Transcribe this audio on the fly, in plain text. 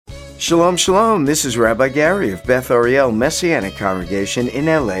Shalom, shalom. This is Rabbi Gary of Beth Ariel Messianic Congregation in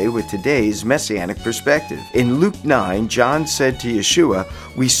LA with today's Messianic Perspective. In Luke 9, John said to Yeshua,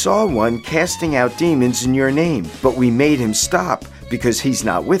 "We saw one casting out demons in your name, but we made him stop because he's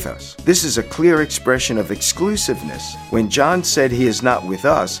not with us." This is a clear expression of exclusiveness. When John said he is not with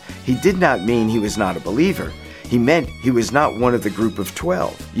us, he did not mean he was not a believer. He meant he was not one of the group of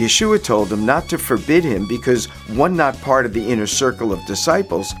 12. Yeshua told him not to forbid him because one not part of the inner circle of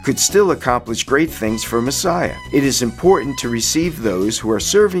disciples could still accomplish great things for Messiah. It is important to receive those who are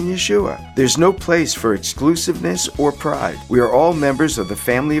serving Yeshua. There's no place for exclusiveness or pride. We are all members of the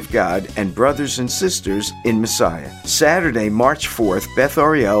family of God and brothers and sisters in Messiah. Saturday, March 4th, Beth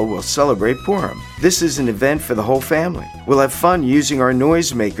Ariel will celebrate Purim. This is an event for the whole family. We'll have fun using our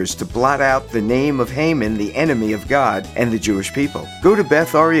noisemakers to blot out the name of Haman, the enemy of God and the Jewish people. Go to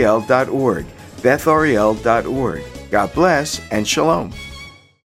bethariel.org, bethariel.org. God bless and shalom.